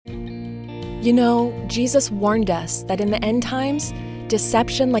You know, Jesus warned us that in the end times,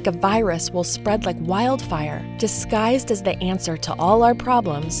 deception like a virus will spread like wildfire. Disguised as the answer to all our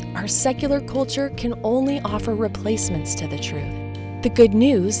problems, our secular culture can only offer replacements to the truth. The good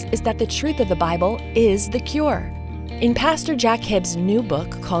news is that the truth of the Bible is the cure. In Pastor Jack Hibbs' new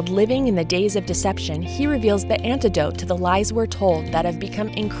book called Living in the Days of Deception, he reveals the antidote to the lies we're told that have become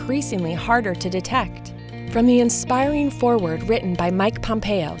increasingly harder to detect. From the inspiring foreword written by Mike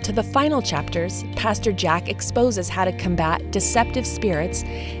Pompeo to the final chapters, Pastor Jack exposes how to combat deceptive spirits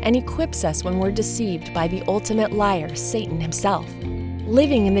and equips us when we're deceived by the ultimate liar, Satan himself.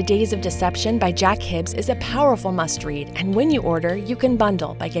 Living in the Days of Deception by Jack Hibbs is a powerful must-read, and when you order, you can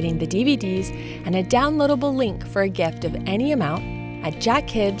bundle by getting the DVDs and a downloadable link for a gift of any amount at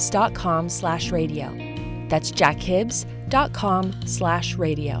jackhibbs.com/radio. That's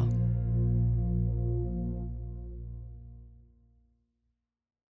jackhibbs.com/radio.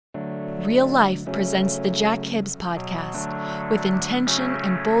 Real Life presents the Jack Hibbs Podcast, with intention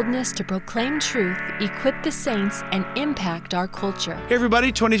and boldness to proclaim truth, equip the saints, and impact our culture. Hey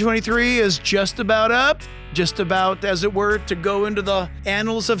everybody, 2023 is just about up, just about, as it were, to go into the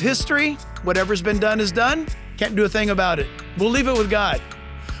annals of history. Whatever's been done is done. Can't do a thing about it. We'll leave it with God.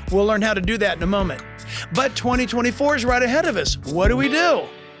 We'll learn how to do that in a moment. But 2024 is right ahead of us. What do we do?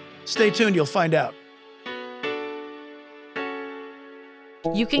 Stay tuned, you'll find out.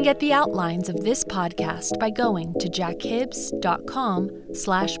 You can get the outlines of this podcast by going to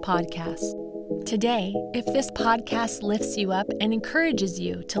jackhibbs.com/podcast. Today, if this podcast lifts you up and encourages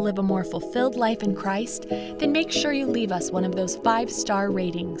you to live a more fulfilled life in Christ, then make sure you leave us one of those 5-star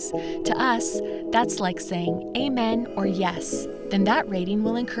ratings. To us, that's like saying amen or yes. Then that rating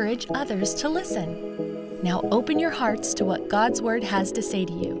will encourage others to listen. Now open your hearts to what God's Word has to say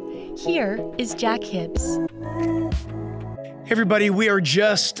to you. Here is Jack Hibbs. Hey everybody, we are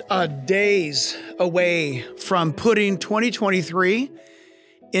just days away from putting 2023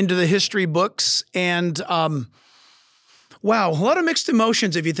 into the history books. And wow, a lot of mixed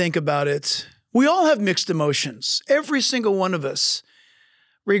emotions if you think about it. We all have mixed emotions, every single one of us,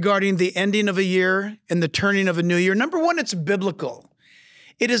 regarding the ending of a year and the turning of a new year. Number one, it's biblical.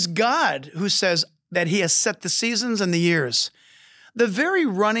 It is God who says that He has set the seasons and the years. The very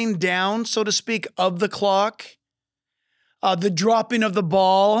running down, so to speak, of the clock, the dropping of the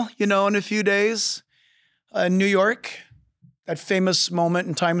ball, in a few days in New York, that famous moment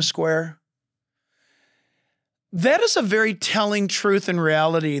in Times Square. That is a very telling truth and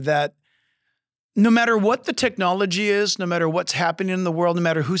reality that no matter what the technology is, no matter what's happening in the world, no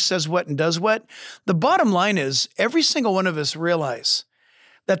matter who says what and does what, the bottom line is every single one of us realize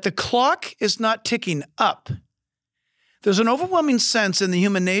that the clock is not ticking up. There's an overwhelming sense in the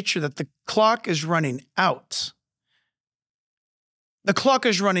human nature that the clock is running out. The clock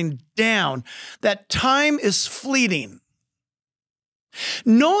is running down. That time is fleeting.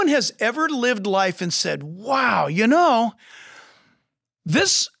 No one has ever lived life and said, wow,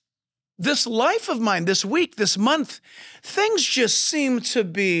 this life of mine, this week, this month, things just seem to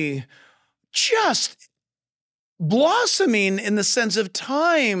be just blossoming in the sense of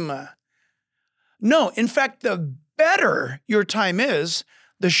time. No, in fact, the better your time is,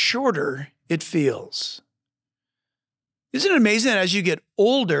 the shorter it feels. Isn't it amazing that as you get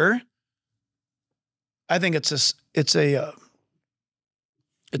older, I think it's a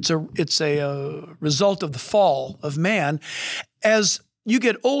result of the fall of man. As you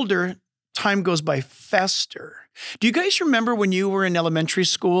get older, time goes by faster. Do you guys remember when you were in elementary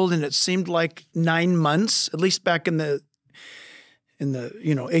school and it seemed like 9 months, at least back in the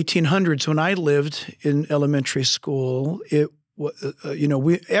 1800s when I lived in elementary school?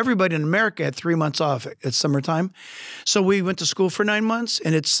 Everybody in America had 3 months off at summertime. So we went to school for 9 months,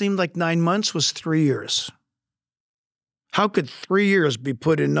 and it seemed like 9 months was 3 years. How could 3 years be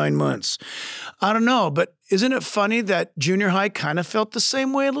put in 9 months? I don't know, but isn't it funny that junior high kind of felt the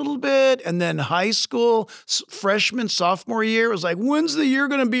same way a little bit? And then high school, freshman, sophomore year, was like, when's the year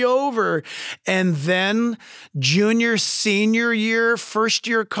going to be over? And then junior, senior year, first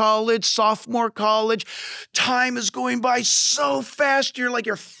year college, sophomore college, time is going by so fast. You're like,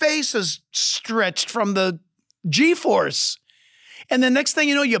 your face is stretched from the G-force. And the next thing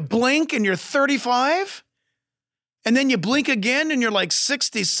you know, you blink and you're 35. And then you blink again and you're like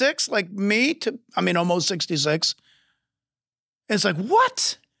 66, like me, almost 66. And it's like,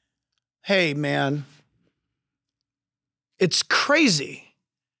 what? Hey, man, it's crazy.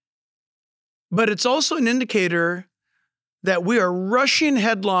 But it's also an indicator that we are rushing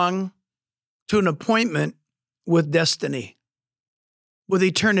headlong to an appointment with destiny. with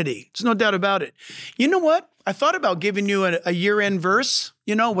eternity. There's no doubt about it. You know what? I thought about giving you a year-end verse.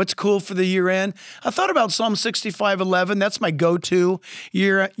 You know, what's cool for the year-end? I thought about Psalm 65:11. That's my go-to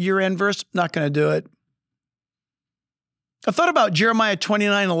year-end verse. Not going to do it. I thought about Jeremiah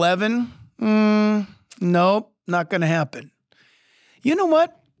 29:11. Nope, not going to happen. You know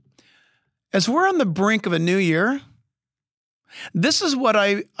what? As we're on the brink of a new year, this is what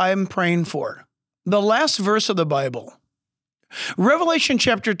I'm praying for. The last verse of the Bible. Revelation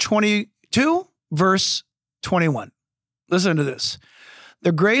chapter 22, verse 21. Listen to this.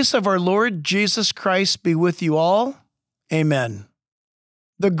 The grace of our Lord Jesus Christ be with you all. Amen.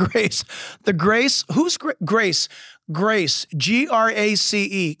 The grace, who's grace? Grace,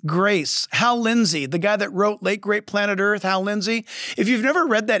 Grace, Grace. Hal Lindsey, the guy that wrote Late Great Planet Earth, Hal Lindsey. If you've never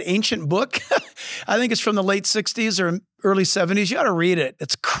read that ancient book, I think it's from the late 60s or early 70s, you ought to read it.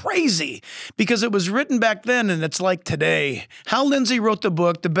 It's crazy because it was written back then and it's like today. Hal Lindsey wrote the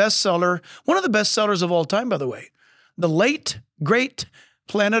book, the bestseller, one of the best sellers of all time, by the way, The Late Great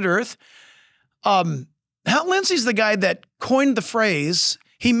Planet Earth. Hal Lindsey's the guy that coined the phrase.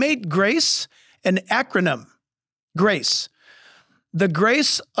 He made grace an acronym. Grace. The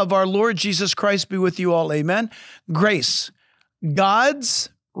grace of our Lord Jesus Christ be with you all. Amen. Grace. God's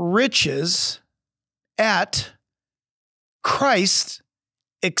riches at Christ's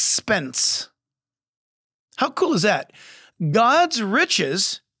expense. How cool is that? God's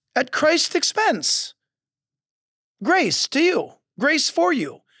riches at Christ's expense. Grace to you. Grace for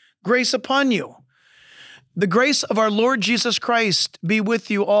you. Grace upon you. The grace of our Lord Jesus Christ be with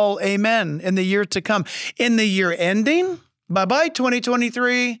you all, amen, in the year to come. In the year ending, bye-bye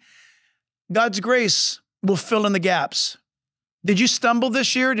 2023, God's grace will fill in the gaps. Did you stumble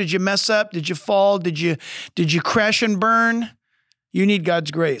this year? Did you mess up? Did you fall? Did you crash and burn? You need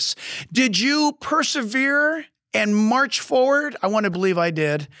God's grace. Did you persevere and march forward? I want to believe I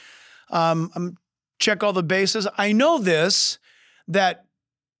did. Check all the bases. I know this, that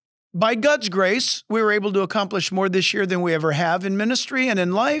by God's grace, we were able to accomplish more this year than we ever have in ministry and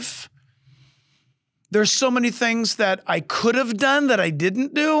in life. There's so many things that I could have done that I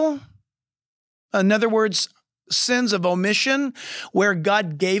didn't do. In other words, sins of omission, where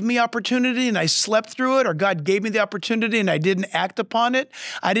God gave me opportunity and I slept through it, or God gave me the opportunity and I didn't act upon it.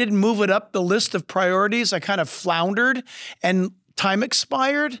 I didn't move it up the list of priorities. I kind of floundered and time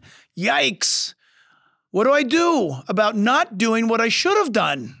expired. Yikes. What do I do about not doing what I should have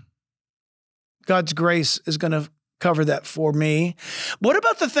done? God's grace is going to cover that for me. What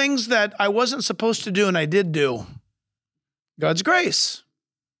about the things that I wasn't supposed to do and I did do? God's grace.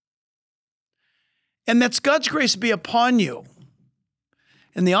 And that's God's grace be upon you.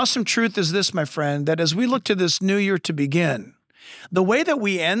 And the awesome truth is this, my friend, that as we look to this new year to begin, the way that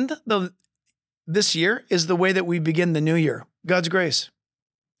we end this year is the way that we begin the new year. God's grace.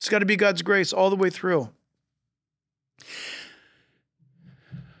 It's got to be God's grace all the way through.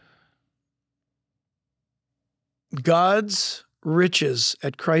 God's riches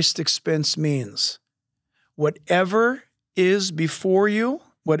at Christ's expense means whatever is before you,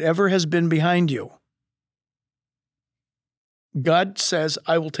 whatever has been behind you, God says,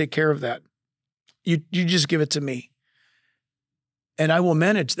 I will take care of that. You just give it to me, and I will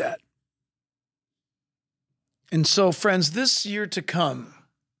manage that. And so, friends, this year to come,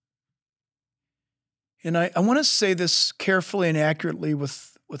 and I want to say this carefully and accurately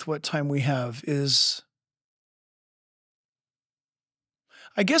with what time we have, is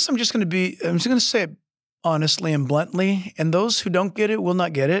I guess I'm just going to say it honestly and bluntly, and those who don't get it will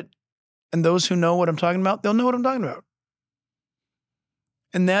not get it, and those who know what I'm talking about, they'll know what I'm talking about.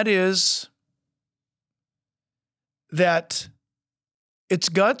 And that is that it's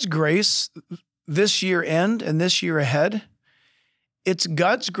God's grace this year end and this year ahead. It's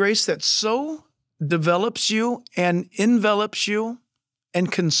God's grace that so develops you and envelops you and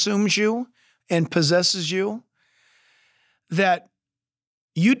consumes you and possesses you that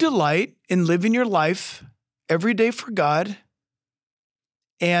you delight in living your life every day for God,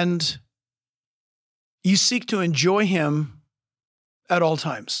 and you seek to enjoy Him at all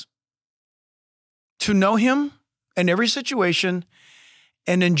times. To know Him in every situation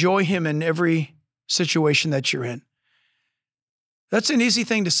and enjoy Him in every situation that you're in. That's an easy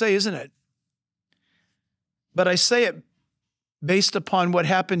thing to say, isn't it? But I say it based upon what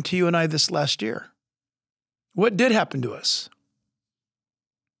happened to you and I this last year. What did happen to us?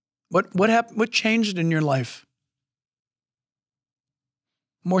 What happened? What changed in your life?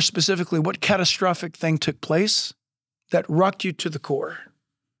 More specifically, what catastrophic thing took place that rocked you to the core?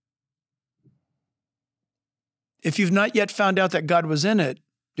 If you've not yet found out that God was in it,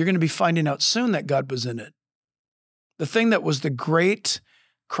 you're going to be finding out soon that God was in it. the thing that was the great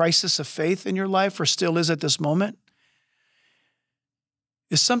crisis of faith in your life, or still is at this moment,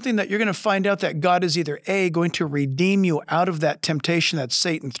 is something that you're going to find out that God is either A, going to redeem you out of that temptation that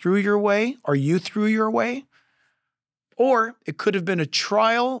Satan threw your way, or you threw your way, or it could have been a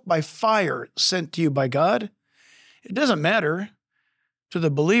trial by fire sent to you by God. It doesn't matter. To the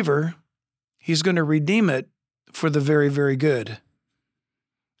believer, he's going to redeem it for the very, very good.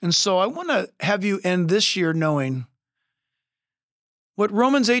 And so I want to have you end this year knowing what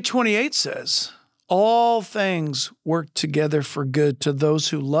Romans 8:28 says. All things work together for good to those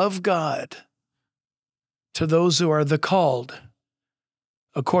who love God, to those who are the called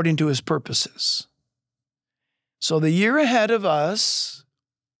according to his purposes. So the year ahead of us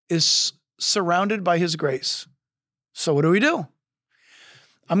is surrounded by his grace. So what do?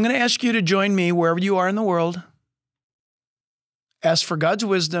 I'm going to ask you to join me wherever you are in the world. Ask for God's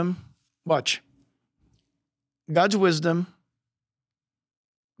wisdom. Watch. God's wisdom,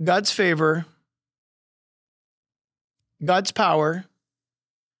 God's favor, God's power.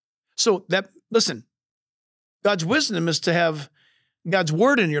 So listen, God's wisdom is to have God's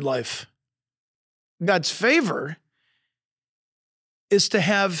word in your life. God's favor is to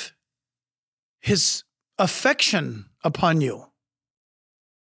have his affection upon you.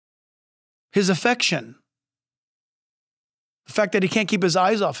 His affection. The fact that he can't keep his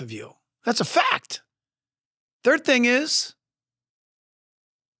eyes off of you. That's a fact. Third thing is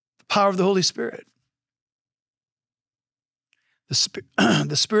the power of the Holy Spirit.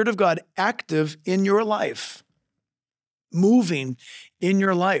 The Spirit of God active in your life, moving in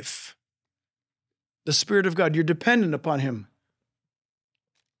your life. The Spirit of God, you're dependent upon him.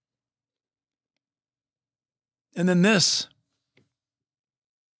 And then this,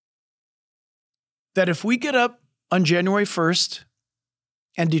 that if we get up on January 1st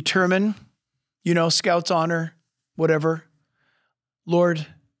and determine, Scouts honor, whatever, Lord,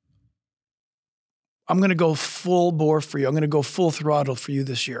 I'm going to go full bore for you. I'm going to go full throttle for you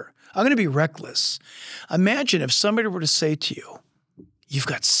this year. I'm going to be reckless. Imagine if somebody were to say to you, you've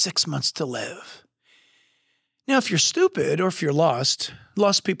got 6 months to live. Now, if you're stupid or if you're lost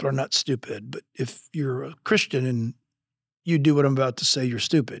people are not stupid, but if you're a Christian and you do what I'm about to say, you're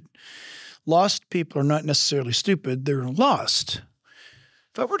stupid. Lost people are not necessarily stupid, they're lost.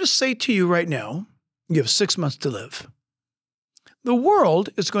 If I were to say to you right now, you have 6 months to live, the world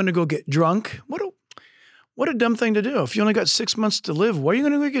is going to go get drunk. What a dumb thing to do. If you only got 6 months to live, what are you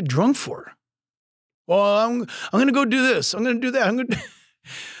going to go get drunk for? Well, I'm going to go do this. I'm going to do that.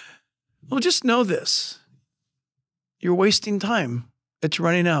 Well, just know this. You're wasting time. It's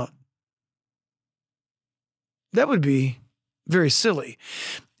running out. That would be very silly.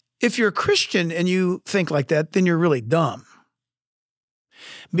 If you're a Christian and you think like that, then you're really dumb.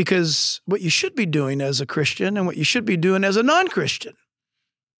 Because what you should be doing as a Christian and what you should be doing as a non-Christian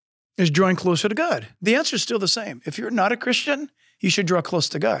is drawing closer to God. The answer is still the same. If you're not a Christian, you should draw close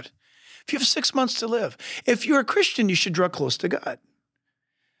to God. If you have 6 months to live, if you're a Christian, you should draw close to God.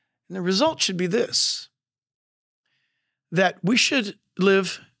 And the result should be this, that we should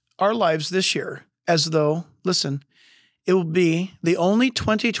live our lives this year as though, listen, it will be the only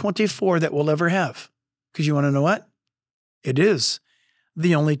 2024 that we'll ever have. Because you want to know what? It is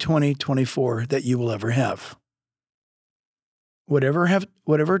the only 2024 that you will ever have.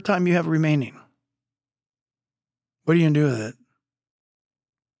 Whatever time you have remaining, what are you going to do with it?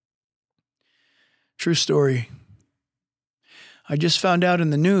 True story. I just found out in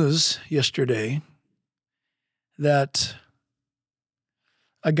the news yesterday that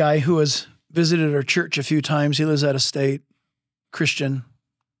a guy who has visited our church a few times, he lives out of state, Christian,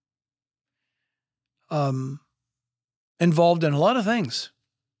 involved in a lot of things,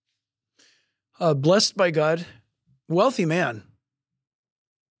 blessed by God, wealthy man,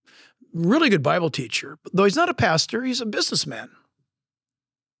 really good Bible teacher. Though he's not a pastor, he's a businessman.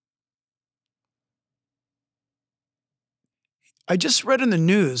 I just read in the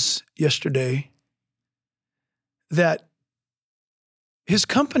news yesterday that his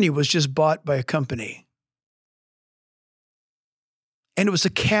company was just bought by a company. And it was a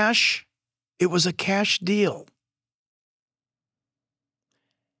cash deal.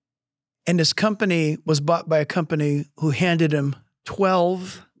 And his company was bought by a company who handed him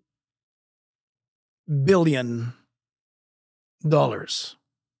 $12 billion.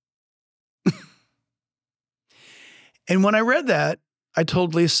 And when I read that, I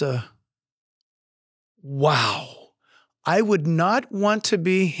told Lisa, wow, I would not want to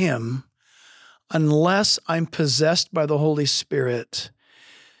be him unless I'm possessed by the Holy Spirit.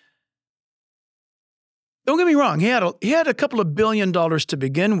 Don't get me wrong, he had a couple of $1 billion to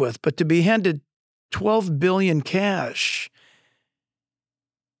begin with, but to be handed 12 billion cash.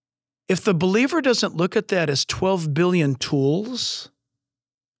 If the believer doesn't look at that as 12 billion tools,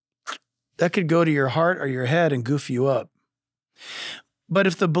 that could go to your heart or your head and goof you up. But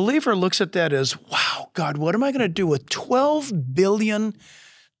if the believer looks at that as, wow, God, what am I going to do with 12 billion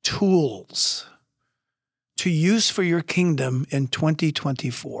tools to use for your kingdom in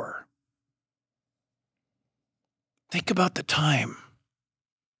 2024? Think about the time.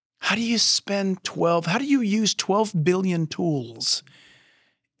 How do you use 12 billion tools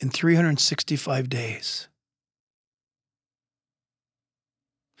in 365 days?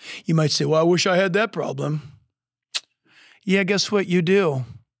 You might say, well, I wish I had that problem. Yeah, guess what? You do.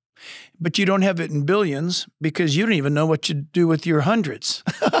 But you don't have it in billions because you don't even know what you do with your hundreds.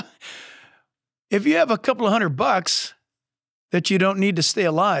 If you have a couple of $100 that you don't need to stay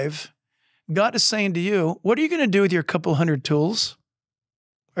alive, God is saying to you, what are you going to do with your couple hundred tools?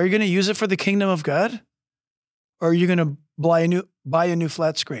 Are you going to use it for the kingdom of God? Or are you going to buy a new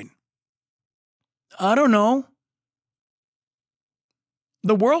flat screen? I don't know.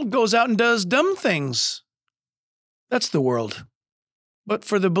 The world goes out and does dumb things. That's the world. But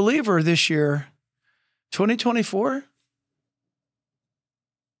for the believer this year, 2024,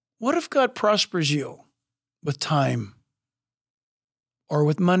 what if God prospers you with time or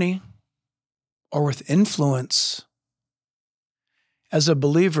with money or with influence? As a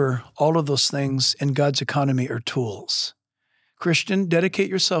believer, all of those things in God's economy are tools. Christian, dedicate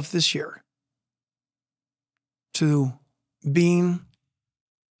yourself this year to being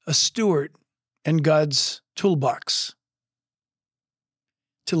a steward in God's toolbox,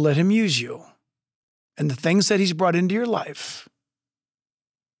 to let him use you and the things that he's brought into your life.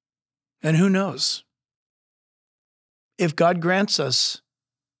 And who knows? If God grants us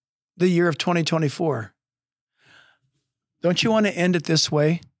the year of 2024, don't you want to end it this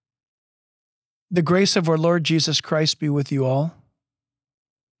way? The grace of our Lord Jesus Christ be with you all.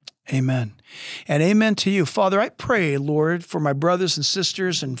 Amen. And amen to you. Father, I pray, Lord, for my brothers and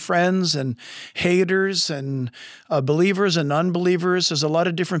sisters and friends and haters and believers and unbelievers. There's a lot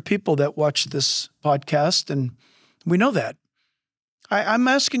of different people that watch this podcast, and we know that. I'm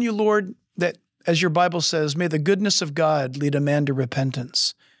asking you, Lord, that as your Bible says, may the goodness of God lead a man to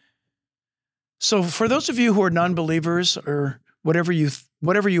repentance. So for those of you who are non-believers or whatever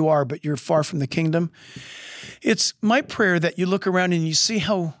you are, but you're far from the kingdom, it's my prayer that you look around and you see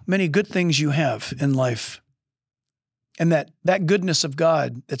how many good things you have in life. And that goodness of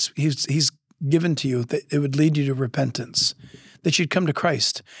God he's given to you, that it would lead you to repentance, that you'd come to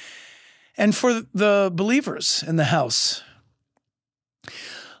Christ. And for the believers in the house,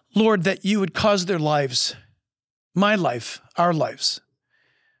 Lord, that you would cause their lives, my life, our lives,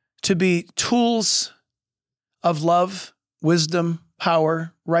 to be tools of love, wisdom,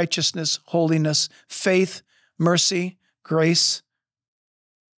 power, righteousness, holiness, faith, mercy, grace,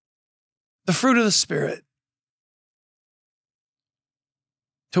 the fruit of the Spirit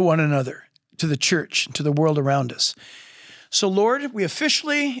to one another, to the church, to the world around us. So, Lord, we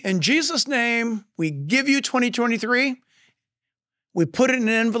officially, in Jesus' name, we give you 2023. We put it in an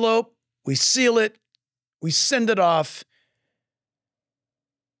envelope, we seal it, we send it off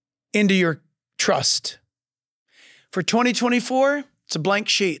into your trust. For 2024, it's a blank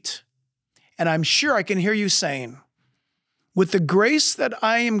sheet. And I'm sure I can hear you saying, with the grace that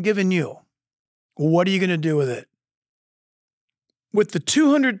I am giving you, what are you going to do with it? With the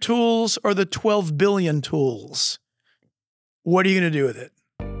 200 tools or the 12 billion tools, what are you going to do with it?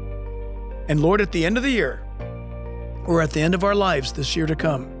 And Lord, at the end of the year, or at the end of our lives this year to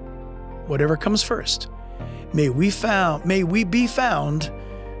come, whatever comes first, may we be found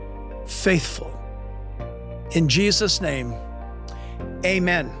faithful. In Jesus' name,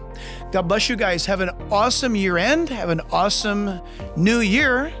 amen. God bless you guys. Have an awesome year end. Have an awesome new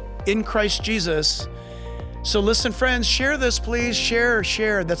year in Christ Jesus. So listen, friends, share this, please. Share.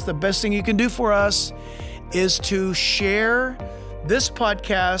 That's the best thing you can do for us, is to share this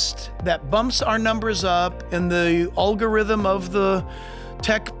podcast that bumps our numbers up in the algorithm of the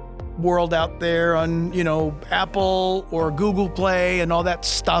tech world out there on, Apple or Google Play and all that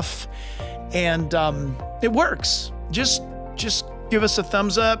stuff. And it works. Just give us a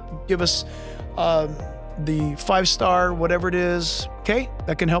thumbs up. Give us the 5-star, whatever it is. Okay?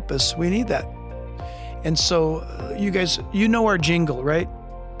 That can help us. We need that. And so you guys, our jingle, right?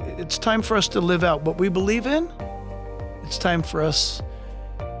 It's time for us to live out what we believe in. It's time for us,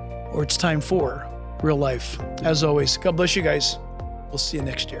 or it's time for real life. As always, God bless you guys. We'll see you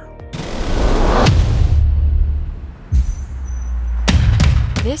next year.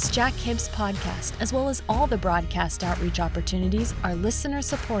 This Jack Hibbs podcast, as well as all the broadcast outreach opportunities, are listener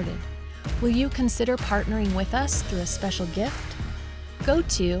supported. Will you consider partnering with us through a special gift? Go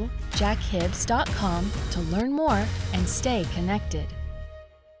to jackhibbs.com to learn more and stay connected.